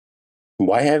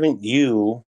Why haven't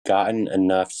you gotten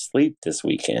enough sleep this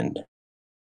weekend?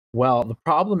 Well, the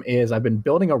problem is I've been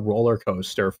building a roller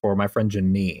coaster for my friend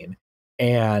Janine.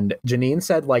 And Janine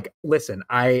said, like, listen,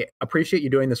 I appreciate you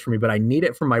doing this for me, but I need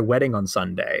it for my wedding on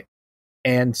Sunday.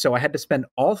 And so I had to spend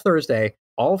all Thursday,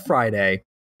 all Friday,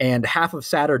 and half of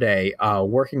Saturday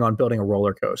working on building a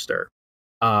roller coaster.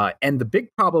 And the big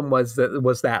problem was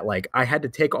that like I had to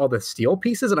take all the steel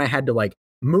pieces and I had to like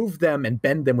move them and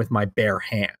bend them with my bare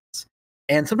hands.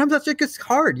 And sometimes that's just gets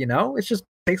hard, It just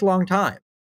takes a long time.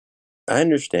 I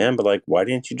understand, but like, why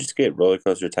didn't you just get Roller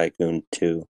Coaster Tycoon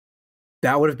 2?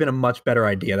 That would have been a much better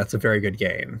idea. That's a very good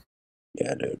game.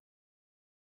 Yeah, dude.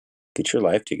 Get your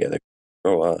life together.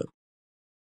 Grow up.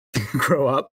 Grow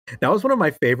up. That was one of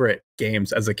my favorite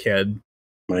games as a kid.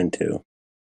 Mine too.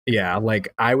 Yeah,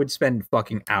 like I would spend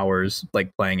fucking hours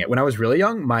like playing it. When I was really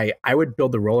young, I would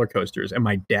build the roller coasters and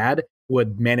my dad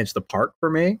would manage the park for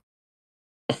me.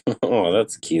 Oh,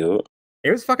 that's cute.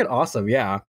 It was fucking awesome,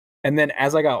 yeah. And then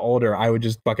as I got older, I would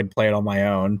just fucking play it on my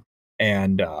own.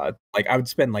 And like I would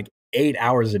spend like 8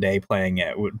 hours a day playing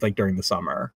it like during the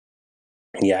summer.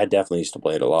 Yeah, I definitely used to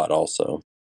play it a lot also.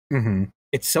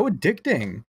 It's so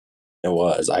addicting. It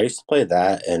was. I used to play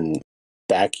that and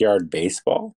backyard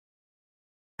baseball.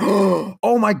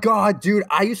 Oh my god, dude,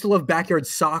 I used to love backyard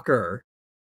soccer.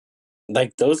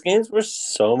 Like, those games were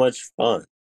so much fun.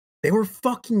 They were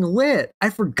fucking lit.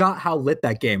 I forgot how lit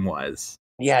that game was.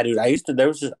 Yeah, dude, I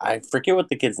forget what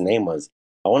the kid's name was.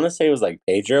 I want to say it was like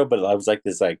Pedro, but I was like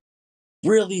this like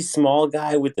really small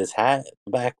guy with his hat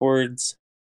backwards.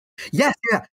 Yes,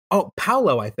 yeah. Oh,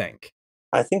 Paolo, I think.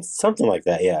 I think something like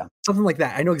that, yeah. Something like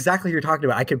that. I know exactly what you're talking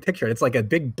about. I can picture it. It's like a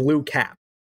big blue cap.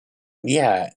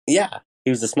 Yeah, yeah. He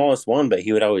was the smallest one, but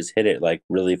he would always hit it like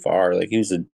really far. Like he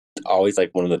was always like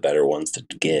one of the better ones to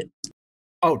get.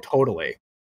 Oh, totally.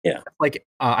 Yeah. Like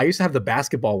I used to have the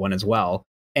basketball one as well.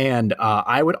 And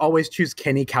I would always choose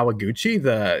Kenny Kawaguchi,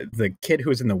 the kid who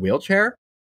was in the wheelchair.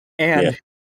 And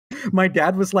my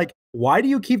dad was like, why do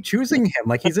you keep choosing him?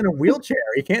 Like, he's in a wheelchair.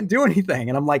 He can't do anything.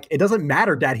 And I'm like, it doesn't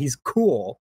matter, Dad. He's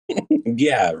cool.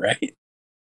 Yeah, right.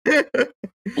 This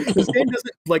game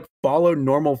doesn't, like, follow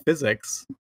normal physics.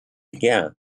 Yeah.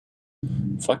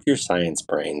 Fuck your science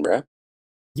brain, bruh.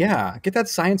 Yeah, get that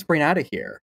science brain out of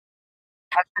here.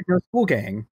 Hashtag no school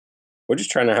gang. We're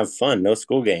just trying to have fun. No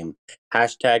school game.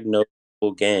 Hashtag no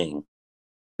school gang.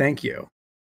 Thank you.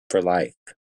 For life.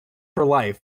 For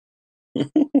life.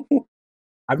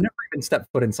 I've never even stepped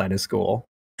foot inside a school.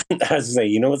 I was gonna say,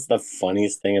 you know what's the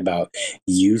funniest thing about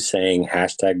you saying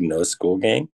hashtag no school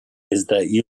gang? Is that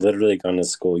you've literally gone to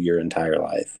school your entire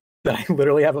life. That I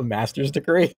literally have a master's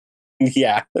degree.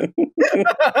 Yeah. That's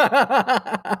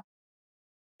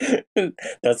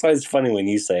why it's funny when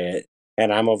you say it.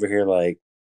 And I'm over here like,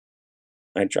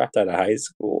 I dropped out of high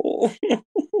school.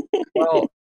 Well,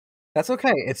 that's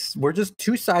okay. We're just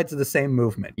two sides of the same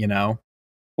movement,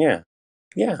 Yeah.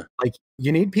 Yeah. Like,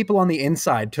 you need people on the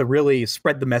inside to really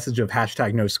spread the message of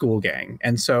hashtag no school gang.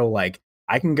 And so, like,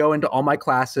 I can go into all my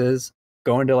classes,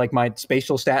 go into, like, my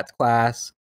spatial stats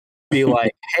class, be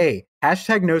like, hey,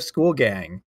 hashtag no school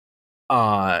gang.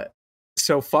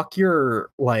 So fuck your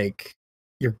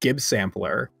Gibbs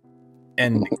sampler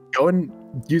and go and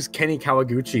use Kenny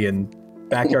Kawaguchi in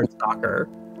backyard soccer.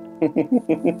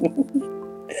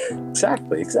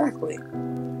 Exactly.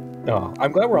 Oh,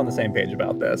 I'm glad we're on the same page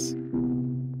about this.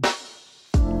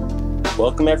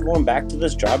 Welcome everyone back to the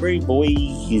Strawberry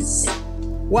Boys.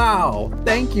 Wow,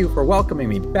 thank you for welcoming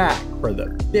me back for the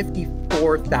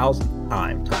 54,000th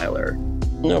time, Tyler.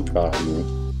 No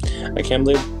problem. I can't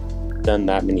believe we've done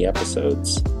that many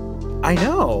episodes. I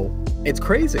know. It's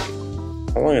crazy.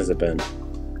 How long has it been?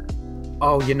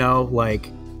 Oh,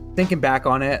 like, thinking back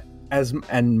on it,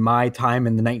 and my time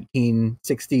in the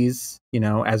 1960s,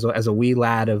 as a wee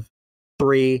lad of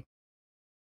 3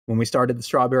 when we started the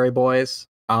Strawberry Boys,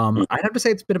 I'd have to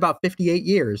say it's been about 58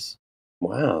 years.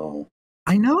 Wow.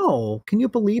 I know. Can you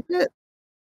believe it?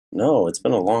 No, it's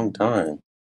been a long time.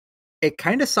 It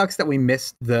kind of sucks that we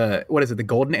missed the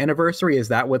golden anniversary? Is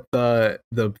that what the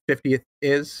 50th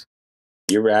is?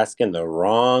 You're asking the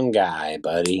wrong guy,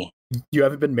 buddy. You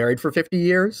haven't been married for 50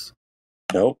 years?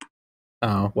 Nope.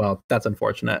 Oh, well, that's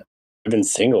unfortunate. I've been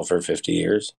single for 50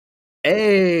 years.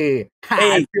 Hey,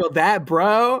 I feel that,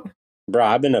 bro. Bro,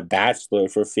 I've been a bachelor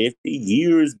for 50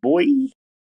 years, boy.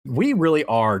 We really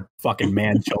are fucking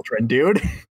man children, dude.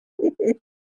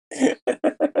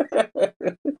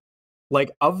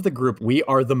 Like, of the group, we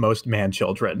are the most man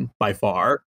children by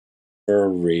far. For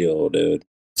real, dude.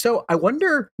 So I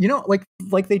wonder,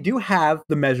 like they do have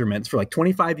the measurements for like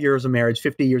 25 years of marriage,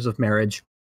 50 years of marriage.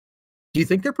 Do you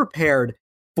think they're prepared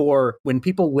for when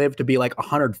people live to be like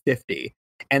 150.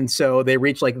 And so they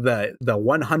reach like the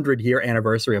 100-year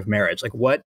anniversary of marriage. Like,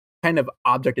 what kind of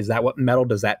object is that? What metal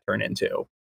does that turn into?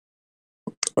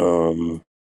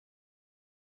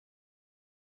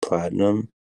 Platinum.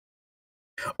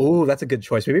 Oh, that's a good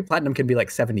choice. Maybe platinum can be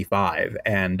like 75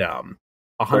 and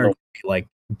 100 can be like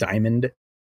diamond.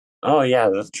 Oh yeah,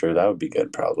 that's true. That would be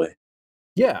good, probably.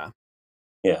 Yeah.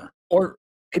 Yeah. Or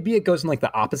maybe it goes in like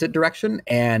the opposite direction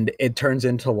and it turns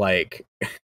into like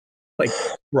like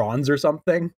bronze or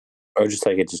something. Or just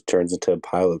like it just turns into a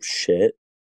pile of shit.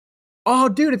 Oh,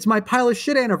 dude, it's my pile of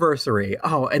shit anniversary.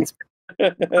 Oh, it's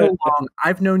so long.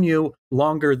 I've known you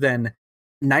longer than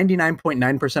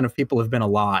 99.9% of people have been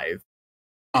alive.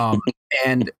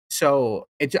 And so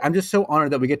I'm just so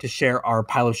honored that we get to share our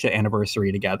pile of shit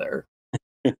anniversary together.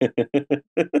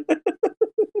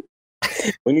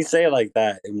 When you say it like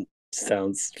that, it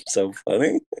sounds so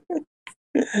funny.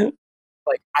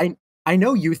 Like I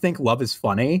know you think love is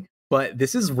funny, but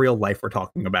this is real life we're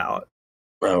talking about.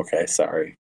 Okay,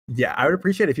 sorry. Yeah, I would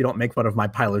appreciate if you don't make fun of my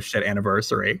pile of shit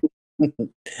anniversary.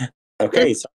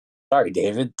 Okay, sorry,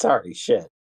 David. Sorry, shit.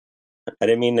 I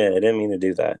didn't mean to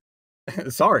do that.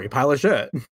 Sorry, pile of shit.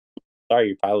 Sorry,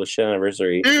 your pile of shit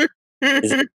anniversary.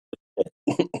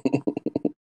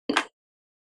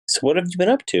 So what have you been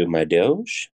up to, my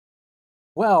doge?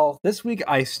 Well, this week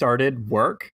I started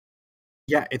work.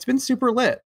 Yeah, it's been super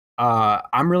lit.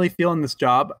 I'm really feeling this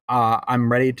job.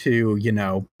 I'm ready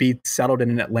to, be settled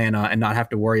in Atlanta and not have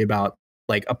to worry about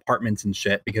like apartments and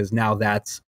shit because now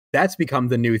that's become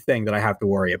the new thing that I have to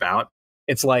worry about.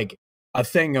 It's like a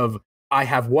thing of I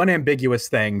have one ambiguous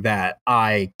thing that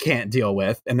I can't deal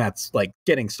with, and that's like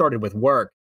getting started with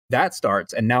work. That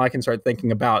starts, and now I can start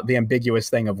thinking about the ambiguous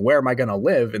thing of where am I going to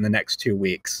live in the next 2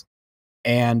 weeks.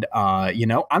 And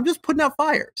I'm just putting out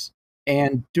fires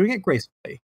and doing it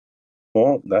gracefully.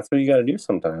 Well, that's what you got to do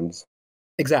sometimes.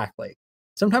 Exactly.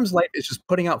 Sometimes life is just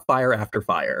putting out fire after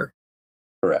fire.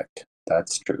 Correct.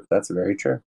 That's true. That's very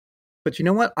true. But you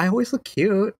know what? I always look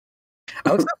cute.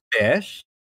 I was a fish.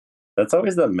 That's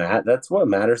always that's what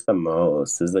matters the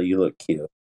most is that you look cute.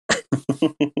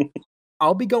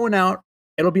 I'll be going out.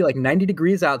 It'll be like 90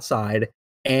 degrees outside,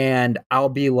 and I'll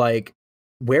be like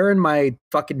wearing my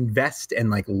fucking vest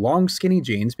and like long skinny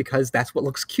jeans because that's what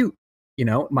looks cute.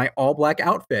 My all black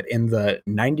outfit in the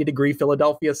 90-degree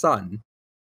Philadelphia sun.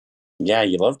 Yeah,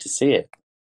 you love to see it.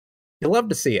 You love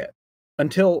to see it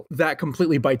until that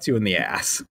completely bites you in the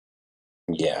ass.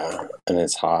 Yeah, and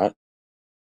it's hot.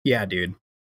 Yeah, dude.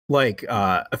 Like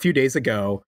a few days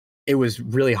ago, it was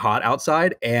really hot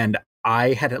outside, and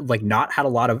I had like not had a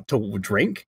lot to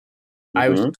drink. I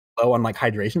was low on like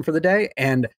hydration for the day,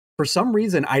 and for some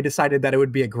reason, I decided that it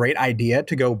would be a great idea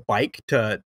to go bike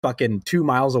to fucking 2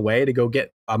 miles away to go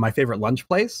get my favorite lunch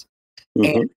place.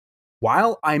 And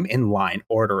while I'm in line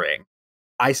ordering,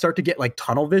 I start to get like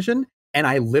tunnel vision, and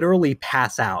I literally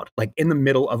pass out like in the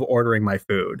middle of ordering my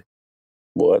food.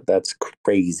 What? That's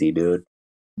crazy, dude.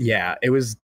 Yeah, it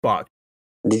was fucked.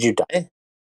 Did you die?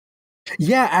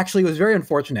 Yeah, actually, it was very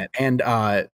unfortunate. And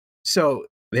so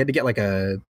they had to get like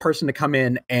a person to come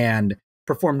in and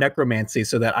perform necromancy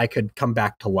so that I could come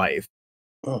back to life.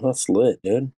 Oh, that's lit,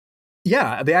 dude.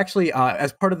 Yeah, they actually,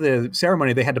 as part of the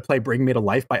ceremony, they had to play Bring Me to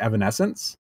Life by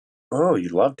Evanescence. Oh,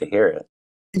 you'd love to hear it.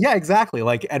 Yeah, exactly.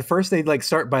 Like at first they'd like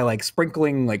start by like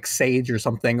sprinkling like sage or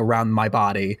something around my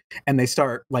body, and they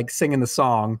start like singing the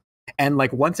song. And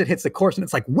like once it hits the chorus and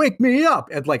it's like, wake me up,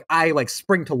 and like I like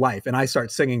spring to life and I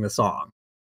start singing the song.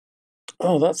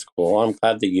 Oh, that's cool. I'm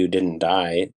glad that you didn't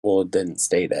die. Well, it didn't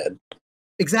stay dead.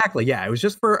 Exactly. Yeah, it was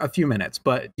just for a few minutes,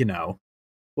 but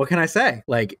what can I say?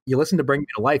 Like you listen to Bring Me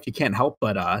to Life, you can't help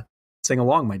but sing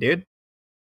along, my dude.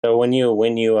 So when you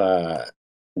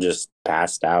just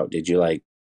passed out, did you like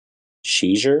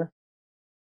seizure?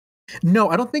 No,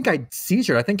 I don't think I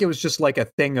seizure. I think it was just like a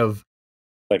thing of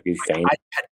Like you fainted?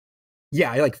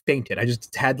 I like fainted. I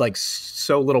just had like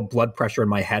so little blood pressure in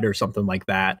my head or something like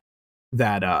that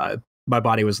my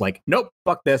body was like, nope,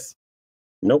 fuck this.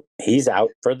 Nope, he's out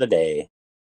for the day.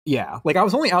 Yeah, like I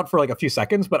was only out for like a few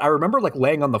seconds, but I remember like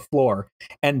laying on the floor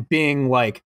and being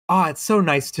like, oh, it's so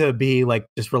nice to be like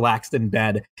just relaxed in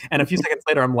bed. And a few seconds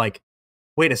later, I'm like,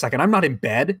 wait a second, I'm not in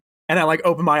bed. And I like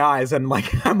open my eyes and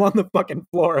like I'm on the fucking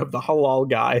floor of the halal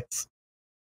guys.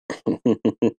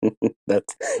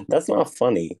 That's not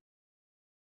funny.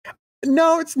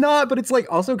 No, it's not, but it's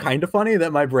like also kind of funny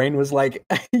that my brain was like,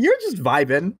 you're just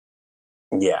vibing.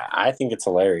 Yeah, I think it's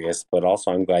hilarious, but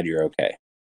also I'm glad you're okay.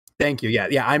 Thank you.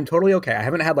 Yeah, I'm totally okay. I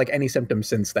haven't had like any symptoms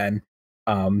since then.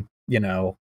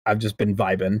 I've just been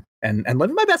vibing and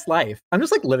living my best life. I'm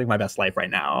just like living my best life right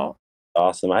now.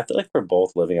 awesome. I feel like we're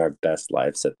both living our best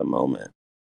lives at the moment.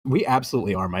 We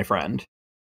absolutely are, my friend.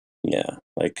 Yeah.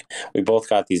 Like we both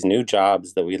got these new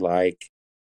jobs that we like.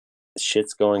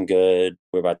 Shit's going good.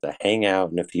 We're about to hang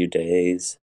out in a few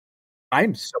days.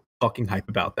 I'm so fucking hype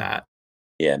about that.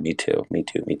 Yeah, me too. Me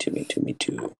too. Me too. Me too. Me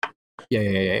too.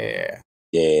 Yeah.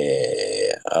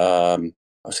 Yeah.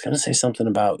 I was gonna say something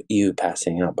about you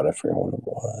passing out, but I forgot what it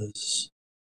was.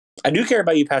 I do care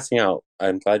about you passing out.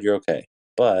 I'm glad you're okay.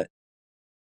 But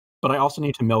I also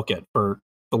need to milk it for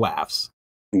the laughs.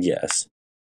 yes.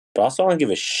 But also I don't give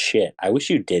a shit. I wish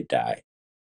you did die.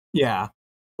 Yeah.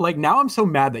 Like now I'm so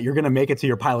mad that you're gonna make it to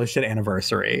your pile of shit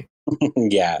anniversary.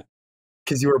 Yeah.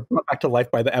 Because you were brought back to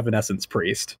life by the Evanescence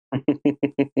priest.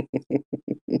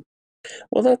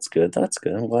 Well, that's good. That's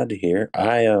good. I'm glad to hear.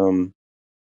 I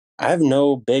have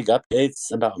no big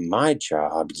updates about my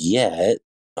job yet.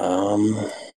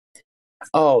 Oh,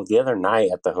 the other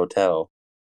night at the hotel,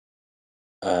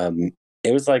 it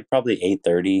was like probably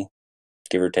 8:30,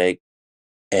 give or take,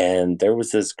 and there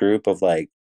was this group of like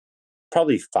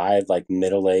probably five like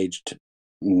middle-aged.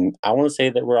 I want to say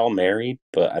that we're all married,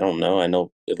 but I don't know. I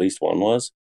know at least one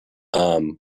was.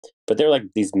 Um, but they're like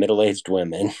these middle-aged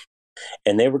women,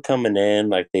 and they were coming in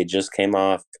like they just came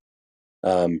off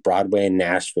Broadway in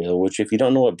Nashville, which if you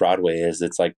don't know what Broadway is,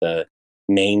 it's like the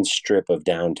main strip of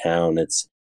downtown. It's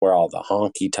where all the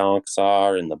honky tonks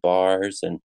are and the bars,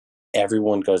 and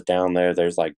everyone goes down there.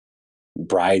 There's like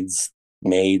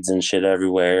bridesmaids and shit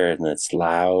everywhere, and it's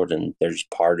loud, and they're just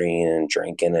partying and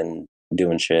drinking and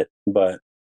doing shit. But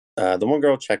the one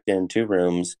girl checked in 2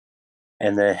 rooms,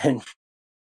 and then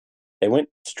they went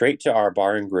straight to our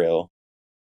bar and grill,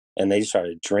 and they just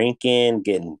started drinking,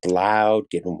 getting loud,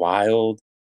 getting wild.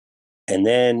 And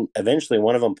then eventually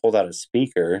one of them pulled out a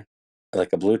speaker,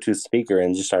 like a Bluetooth speaker,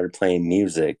 and just started playing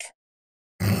music.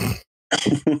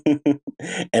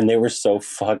 And they were so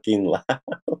fucking loud.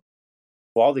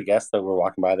 All the guests that were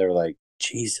walking by, they were like,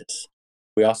 Jesus.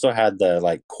 We also had the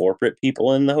like corporate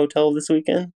people in the hotel this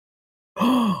weekend.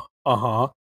 Uh-huh.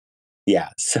 Yeah.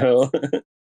 So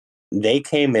they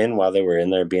came in while they were in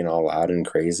there being all loud and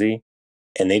crazy.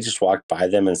 And they just walked by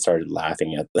them and started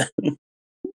laughing at them.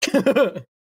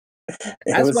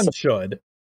 As one So, should.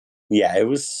 yeah, it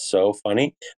was so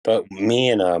funny. But me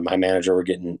and my manager were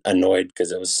getting annoyed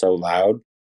because it was so loud.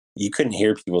 You couldn't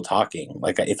hear people talking.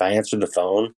 Like if I answered the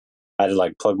phone, I had to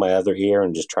like plug my other ear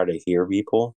and just try to hear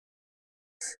people.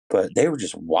 But they were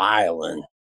just wilding.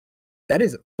 That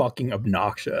is fucking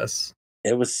obnoxious.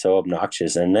 It was so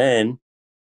obnoxious. And then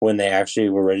when they actually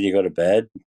were ready to go to bed,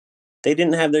 they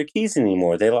didn't have their keys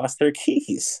anymore. They lost their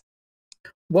keys.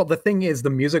 Well, the thing is, the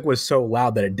music was so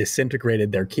loud that it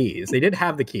disintegrated their keys. They did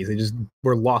have the keys, they just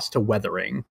were lost to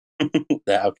weathering. Okay,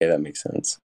 that makes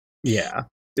sense. Yeah.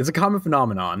 It's a common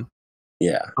phenomenon.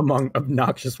 Yeah. Among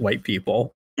obnoxious white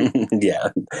people. Yeah.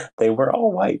 They were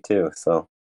all white too, so.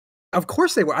 Of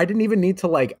course they were. I didn't even need to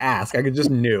like ask. I just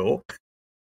knew.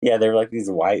 Yeah, they were like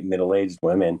these white middle-aged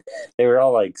women. They were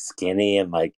all like skinny and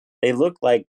like they looked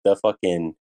like the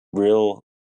fucking real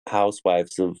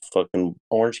housewives of fucking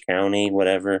Orange County,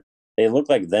 whatever. They looked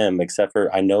like them, except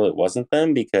for I know it wasn't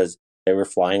them because they were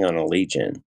flying on a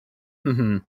Legion.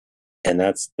 Mm-hmm. And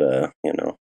that's the,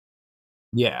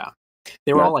 Yeah.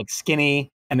 They were all like skinny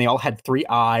and they all had 3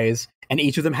 eyes and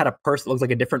each of them had a purse that looked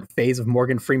like a different phase of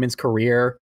Morgan Freeman's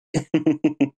career. I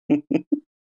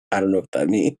don't know what that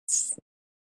means.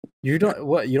 You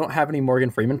don't have any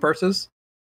Morgan Freeman purses?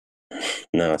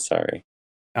 No, sorry.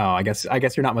 Oh, I guess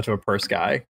you're not much of a purse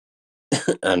guy.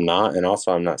 I'm not, and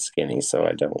also I'm not skinny, so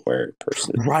I don't wear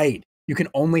purses. Right. You can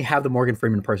only have the Morgan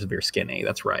Freeman purse if you're skinny.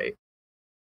 That's right.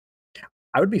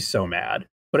 I would be so mad.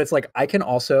 But it's like I can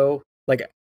also like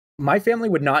my family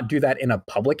would not do that in a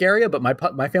public area, but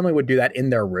my family would do that in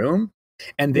their room,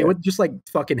 and they would just like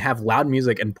fucking have loud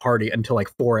music and party until like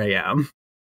 4 a.m.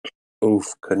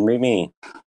 Oof, couldn't be me.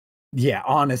 Yeah,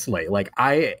 honestly, like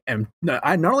I not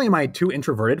only am I too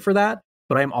introverted for that,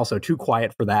 but I am also too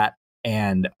quiet for that.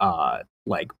 And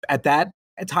like at that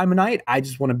time of night, I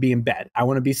just want to be in bed. I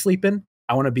want to be sleeping.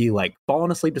 I want to be like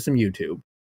falling asleep to some YouTube.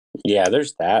 Yeah,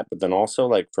 there's that, but then also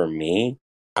like for me,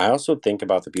 I also think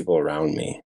about the people around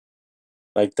me.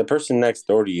 Like the person next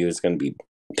door to you is going to be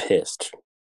pissed.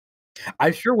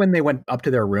 I'm sure when they went up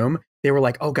to their room, they were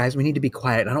like, "Oh, guys, we need to be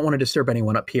quiet. I don't want to disturb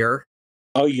anyone up here."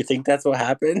 Oh, you think that's what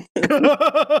happened?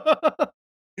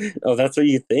 Oh, that's what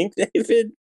you think,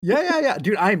 David? Yeah.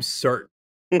 Dude, I'm certain.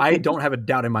 I don't have a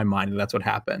doubt in my mind that that's what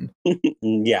happened.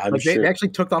 Yeah, I'm like sure. They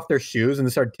actually took off their shoes and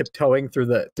they started tiptoeing through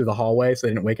the hallway so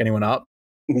they didn't wake anyone up.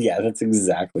 Yeah, that's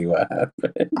exactly what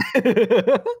happened.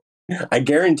 I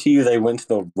guarantee you they went to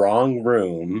the wrong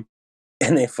room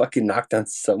and they fucking knocked on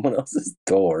someone else's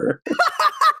door.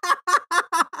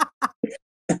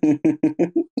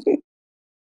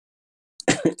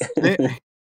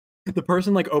 The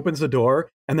person like opens the door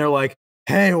and they're like,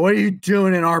 "Hey, what are you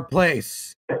doing in our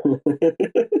place?"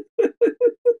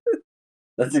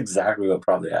 That's exactly what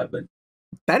probably happened.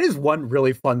 That is one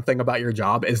really fun thing about your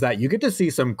job, is that you get to see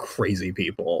some crazy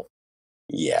people.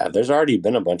 Yeah, there's already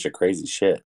been a bunch of crazy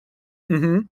shit.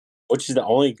 Mm-hmm. Which is the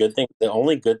only good thing. The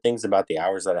only good things about the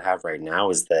hours that I have right now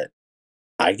is that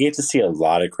I get to see a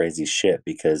lot of crazy shit,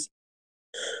 because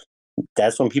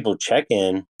that's when people check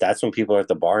in. That's when people are at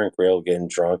the bar and grill getting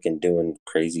drunk and doing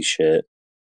crazy shit.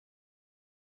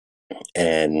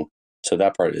 And so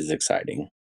that part is exciting.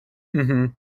 Mm-hmm.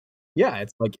 Yeah,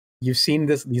 it's like you've seen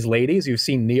these ladies. You've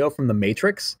seen Neo from The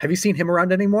Matrix. Have you seen him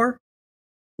around anymore?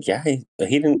 Yeah, he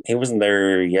wasn't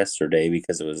there yesterday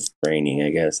because it was raining,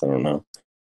 I guess. I don't know.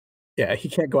 Yeah, he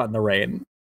can't go out in the rain.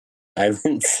 I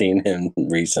haven't seen him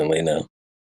recently, no.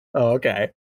 Oh,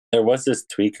 okay. There was this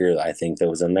tweaker, I think, that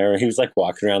was in there. He was like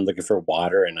walking around looking for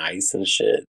water and ice and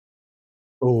shit.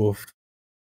 Oof.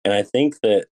 And I think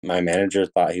that my manager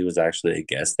thought he was actually a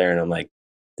guest there. And I'm like,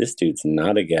 this dude's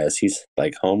not a guest. He's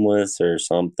like homeless or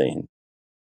something.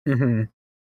 Mm-hmm.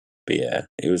 But yeah,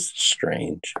 it was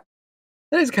strange.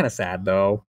 That is kind of sad,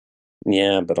 though.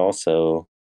 Yeah, but also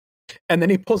And then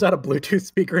he pulls out a Bluetooth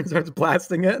speaker and starts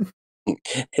blasting it. he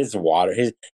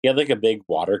had like a big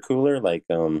water cooler, like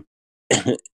and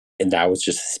that was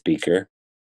just a speaker.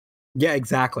 Yeah,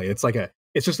 exactly.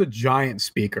 It's just a giant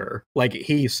speaker. Like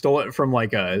he stole it from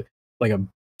like a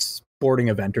sporting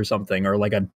event or something, or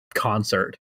like a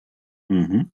concert.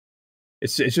 Mm-hmm.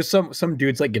 It's just some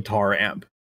dude's like guitar amp.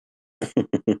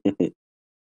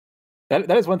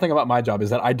 That is one thing about my job, is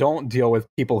that I don't deal with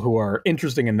people who are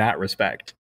interesting in that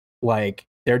respect. Like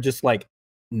they're just like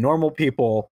normal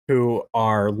people who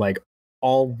are like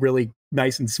all really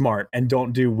nice and smart and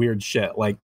don't do weird shit,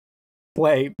 like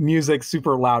play music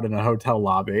super loud in a hotel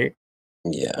lobby.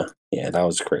 Yeah, that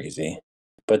was crazy.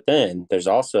 But then there's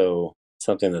also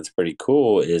something that's pretty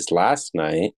cool. Is last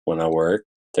night when I worked,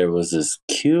 there was this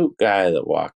cute guy that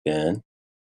walked in.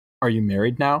 Are you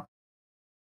married now?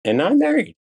 And I'm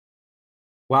married.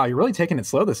 Wow, you're really taking it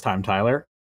slow this time, Tyler.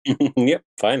 Yep,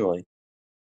 finally.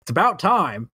 It's about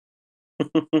time.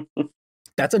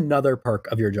 That's another perk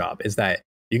of your job, is that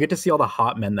you get to see all the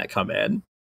hot men that come in.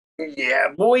 Yeah,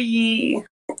 boy.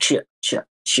 Cha cha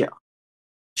cha.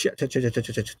 Cha cha cha cha cha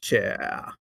cha cha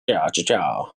cha. Cha cha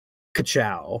cha.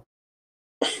 Ka-chow.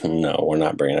 No, we're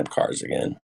not bringing up cars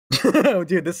again.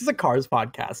 Dude, this is a Cars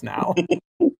podcast now.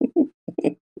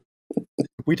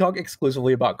 We talk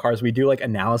exclusively about cars. We do like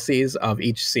analyses of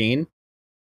each scene,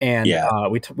 and Yeah.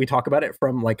 we talk about it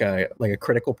from like a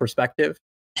critical perspective.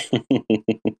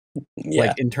 Yeah.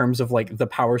 Like in terms of like the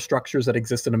power structures that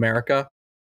exist in America.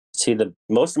 See, the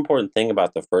most important thing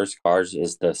about the first Cars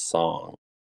is the song.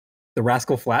 The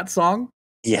Rascal Flatts song?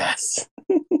 Yes.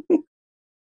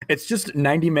 It's just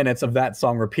 90 minutes of that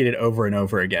song repeated over and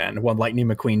over again while Lightning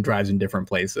McQueen drives in different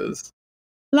places.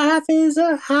 Life is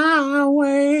a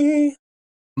highway.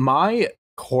 My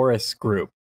chorus group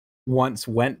once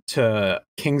went to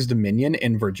King's Dominion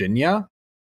in Virginia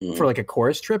for like a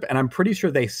chorus trip, and I'm pretty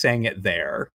sure they sang it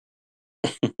there.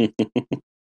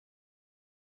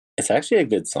 It's actually a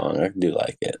good song. I do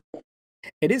like it.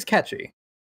 It is catchy.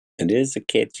 It is a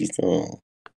catchy song.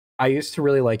 I used to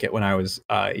really like it when I was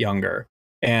younger,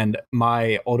 and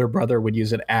my older brother would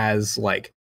use it as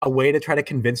like a way to try to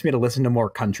convince me to listen to more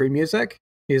country music.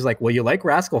 He's like, well, you like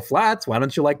Rascal Flatts. Why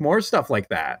don't you like more stuff like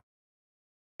that?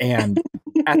 And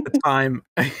at the time,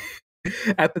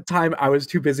 I was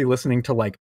too busy listening to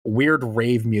like weird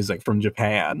rave music from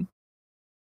Japan.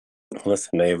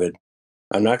 Listen, David,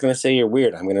 I'm not going to say you're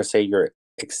weird. I'm going to say you're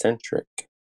eccentric.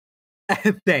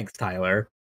 Thanks, Tyler.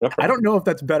 I don't know if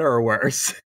that's better or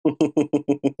worse,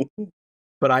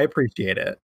 but I appreciate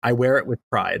it. I wear it with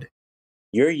pride.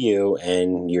 You're you,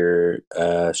 and you're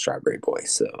Strawberry Boy,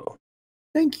 so.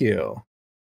 Thank you.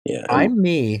 Yeah. I'm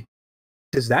me.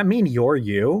 Does that mean you're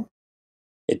you?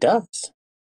 It does.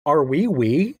 Are we?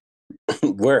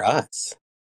 We're us.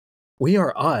 We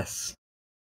are us.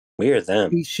 We are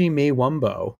them. He, she, me,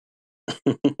 wumbo.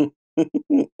 I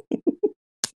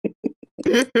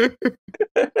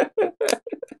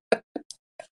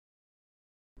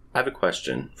have a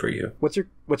question for you. What's your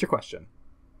question?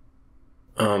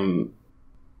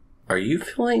 Are you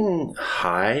feeling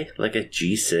high like a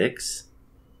G6?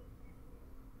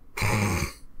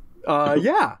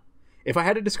 Yeah. If I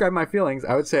had to describe my feelings,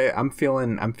 I would say I'm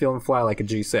feeling fly like a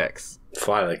G6.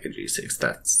 Fly like a G6.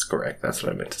 That's correct. That's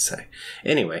what I meant to say.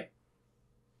 Anyway,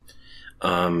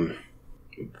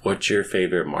 What's your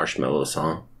favorite Marshmello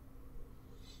song?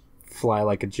 Fly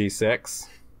Like a G6.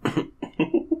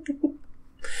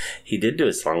 He did do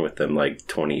a song with them like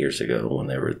 20 years ago when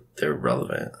they were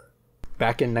relevant.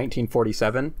 Back in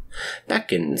 1947?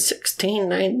 Back in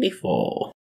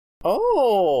 1694.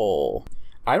 Oh!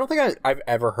 I don't think I've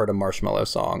ever heard a Marshmello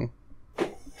song.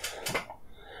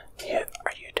 Yeah,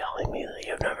 are you telling me that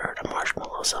you've never heard a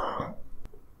Marshmello song?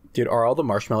 Dude, are all the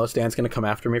Marshmello stands going to come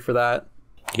after me for that?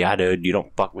 Yeah, dude, you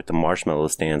don't fuck with the Marshmello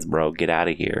stands, bro. Get out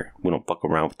of here. We don't fuck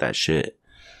around with that shit.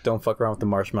 Don't fuck around with the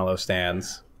Marshmello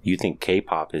stands. You think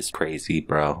K-pop is crazy,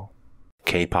 bro.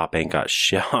 K-pop ain't got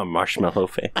shit on Marshmello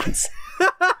fans.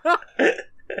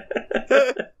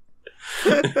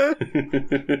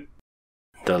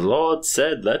 The Lord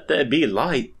said, let there be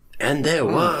light, and there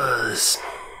was.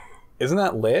 Isn't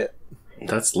that lit?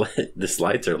 That's lit. These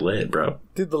lights are lit, bro.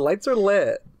 Dude, the lights are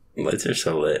lit. Lights are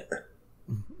so lit.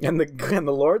 And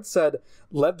the Lord said,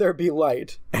 let there be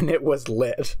light, and it was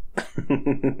lit.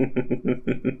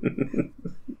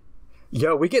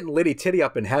 Yo, we getting litty titty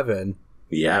up in heaven.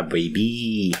 Yeah,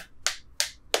 baby.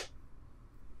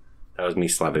 That was me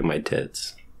slapping my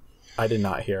tits. I did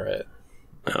not hear it.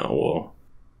 Oh, well.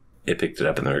 It picked it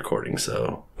up in the recording,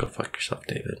 so go fuck yourself,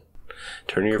 David.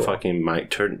 Turn your fucking mic.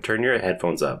 Turn your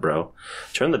headphones up, bro.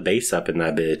 Turn the bass up in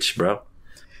that bitch, bro.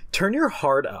 Turn your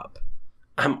heart up.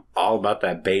 I'm all about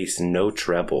that bass, no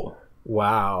treble.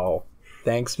 Wow.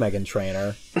 Thanks, Megan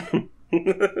Trainor.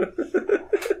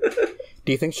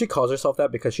 Do you think she calls herself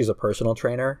that because she's a personal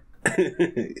trainer?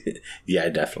 Yeah,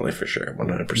 definitely, for sure.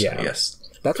 100%, yeah. Yes.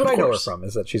 That's what I know her from,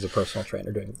 is that she's a personal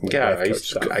trainer doing I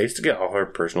used to get all her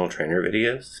personal trainer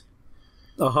videos.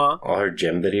 Uh-huh. All her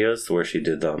gym videos where she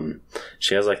did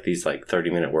she has like these like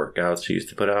 30-minute workouts she used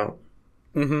to put out.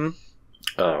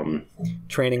 Mm-hmm.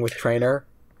 Training with trainer.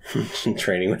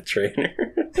 Training with trainer.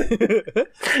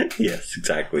 Yes,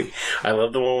 exactly. I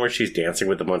love the one where she's dancing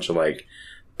with a bunch of like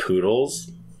poodles.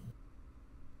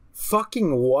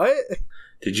 Fucking what?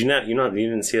 Did you not? You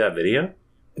didn't see that video?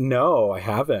 No, I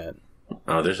haven't.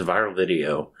 Oh, there's a viral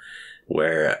video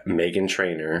where Megan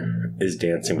Trainor is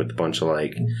dancing with a bunch of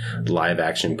like live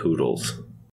action poodles.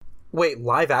 Wait,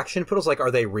 live action poodles? Like,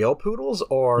 are they real poodles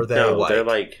or are they? No,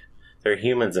 they're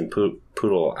humans in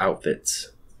poodle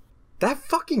outfits. That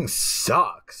fucking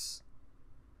sucks.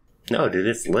 No, dude,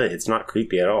 it's lit. It's not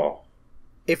creepy at all.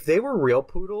 If they were real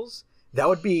poodles, that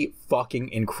would be fucking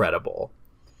incredible.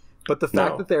 But the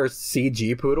fact that they're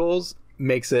CG poodles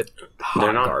makes it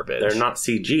garbage. They're not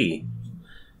CG.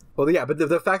 Well, yeah, but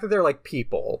the fact that they're like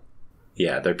people.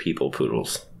 Yeah, they're people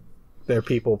poodles. They're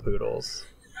people poodles.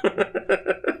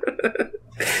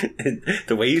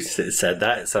 The way you said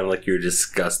that, it sounded like you were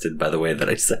disgusted by the way that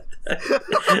I said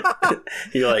that.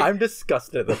 You're like, I'm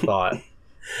disgusted at the thought.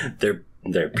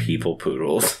 They're people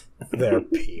poodles. They're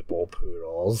people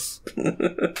poodles.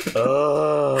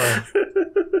 Ugh.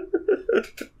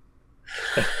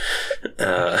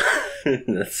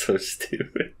 That's so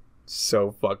stupid.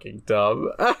 So fucking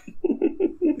dumb.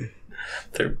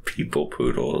 They're people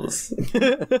poodles.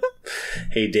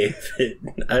 Hey, David,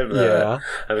 I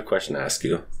have a question to ask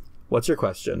you. What's your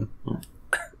question?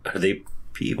 Are they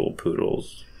people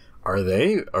poodles? Are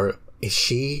they? Or is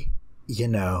she,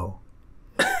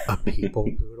 a people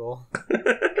poodle?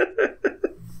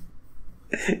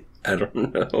 I don't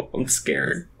know. I'm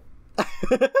scared.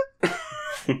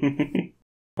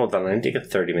 Hold on, I need to take a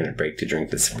 30-minute break to drink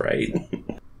this Sprite.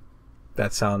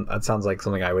 That sounds like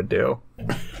something I would do.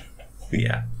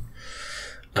 Yeah.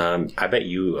 I bet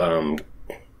you,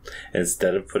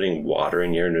 instead of putting water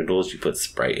in your noodles, you put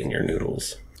Sprite in your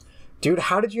noodles. Dude,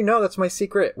 how did you know? That's my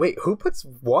secret. Wait, who puts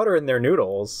water in their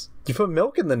noodles? You put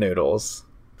milk in the noodles.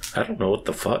 I don't know what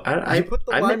the fuck. You put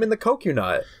the lime in the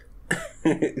coconut.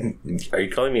 Are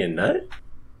you calling me a nut?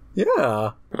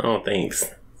 Yeah. Oh, thanks.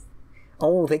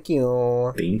 Oh, thank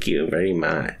you. Thank you very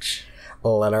much.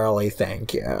 Literally,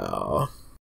 thank you.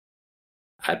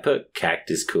 I put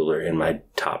Cactus Cooler in my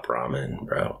top ramen,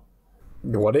 bro.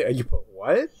 What? You put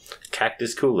what?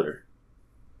 Cactus Cooler.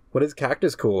 What is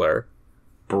Cactus Cooler?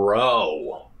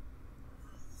 Bro.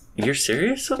 You're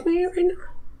serious with me right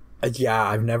now? Yeah,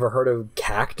 I've never heard of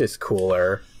Cactus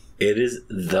Cooler. It is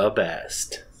the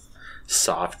best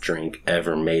soft drink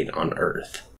ever made on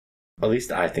Earth. At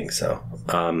least I think so.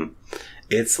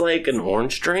 It's like an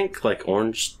orange drink, like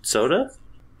orange soda,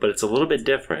 but it's a little bit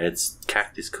different. It's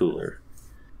Cactus Cooler.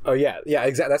 Oh, yeah,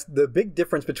 exactly. That's the big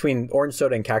difference between orange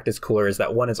soda and Cactus Cooler is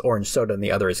that one is orange soda and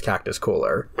the other is Cactus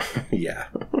Cooler. Yeah.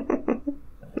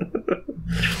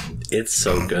 It's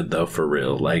so good, though, for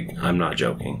real. Like, I'm not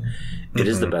joking. It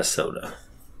is the best soda.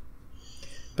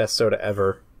 Best soda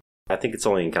ever. I think it's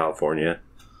only in California.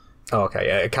 Oh, okay,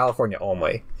 yeah, California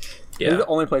only. Yeah. It's the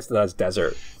only place that has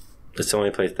desert. It's the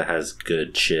only place that has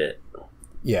good shit.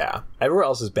 Yeah. Everywhere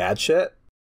else is bad shit.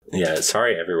 Yeah,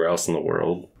 sorry everywhere else in the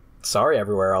world. Sorry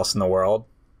everywhere else in the world.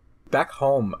 Back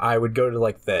home, I would go to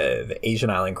like the Asian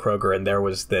Island Kroger, and there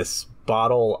was this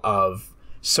bottle of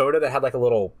soda that had like a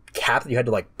little cap that you had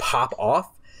to like pop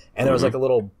off, and there was like a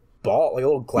little ball, like a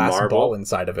little glass ball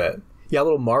inside of it. Yeah, a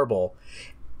little marble.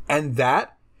 And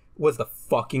that was the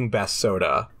fucking best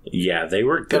soda. Yeah, they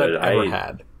were good. That I've ever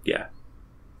had. Yeah.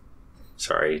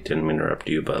 Sorry, didn't mean to interrupt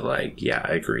you, but like, yeah,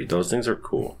 I agree. Those things are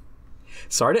cool.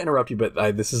 Sorry to interrupt you, but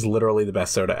this is literally the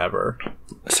best soda ever.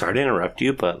 Sorry to interrupt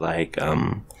you, but like,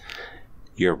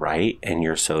 you're right, and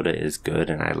your soda is good,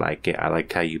 and I like it. I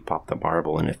like how you pop the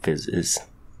marble and it fizzes.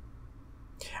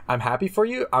 I'm happy for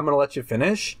you. I'm going to let you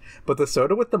finish, but the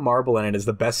soda with the marble in it is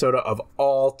the best soda of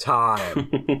all time.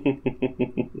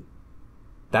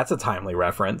 That's a timely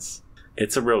reference.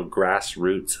 It's a real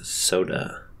grassroots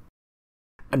soda.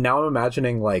 And now I'm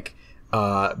imagining like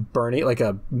Bernie, like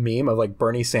a meme of like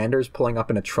Bernie Sanders pulling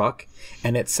up in a truck,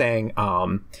 and it's saying,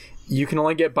 you can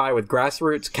only get by with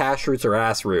grassroots, cash roots, or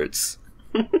ass roots.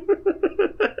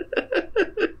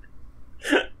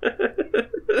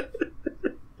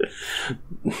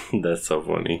 That's so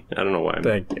funny. I don't know why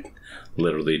I'm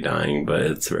literally dying, but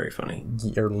it's very funny.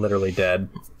 You're literally dead.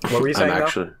 What were you saying?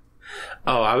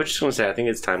 Oh, I was just going to say, I think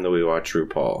it's time that we watch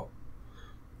RuPaul.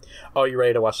 Oh, you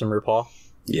ready to watch some RuPaul?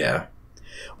 Yeah.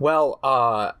 Well,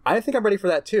 I think I'm ready for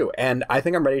that too, and I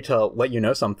think I'm ready to let you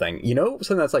know something. You know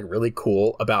something that's like really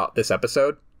cool about this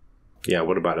episode? Yeah,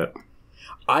 what about it?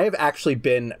 I have actually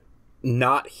been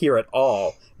not here at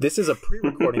all. This is a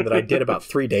pre-recording that I did about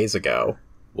 3 days ago.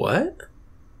 What?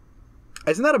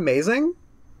 Isn't that amazing?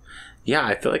 Yeah,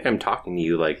 I feel like I'm talking to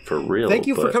you like for real. Thank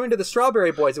you for coming to the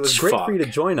Strawberry Boys. It was great for you to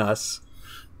join us.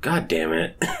 God damn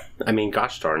it. I mean,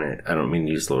 gosh darn it. I don't mean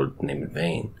to use the Lord's name in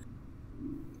vain.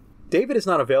 David is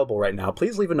not available right now.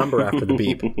 Please leave a number after the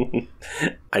beep.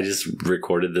 I just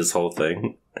recorded this whole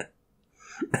thing.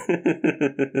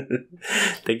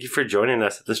 Thank you for joining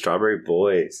us at the Strawberry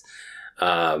Boys.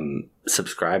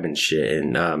 Subscribe and shit.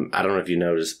 And I don't know if you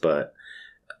noticed, but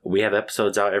we have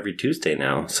episodes out every Tuesday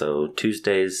now. So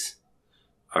Tuesdays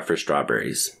are for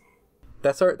strawberries.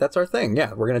 That's our thing.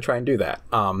 Yeah, we're gonna try and do that.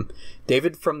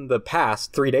 David from the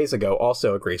past 3 days ago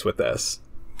also agrees with this.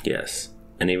 Yes.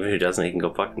 And even if he doesn't, he can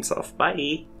go fuck himself.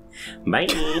 Bye. Bye.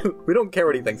 We don't care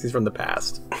what he thinks. He's from the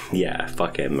past. Yeah,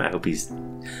 fuck him. I hope he's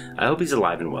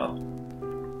alive and well.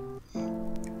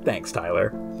 Thanks,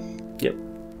 Tyler. Yep.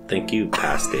 Thank you,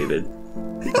 past David.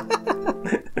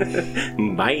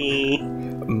 Bye.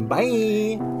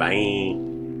 Bye. Bye.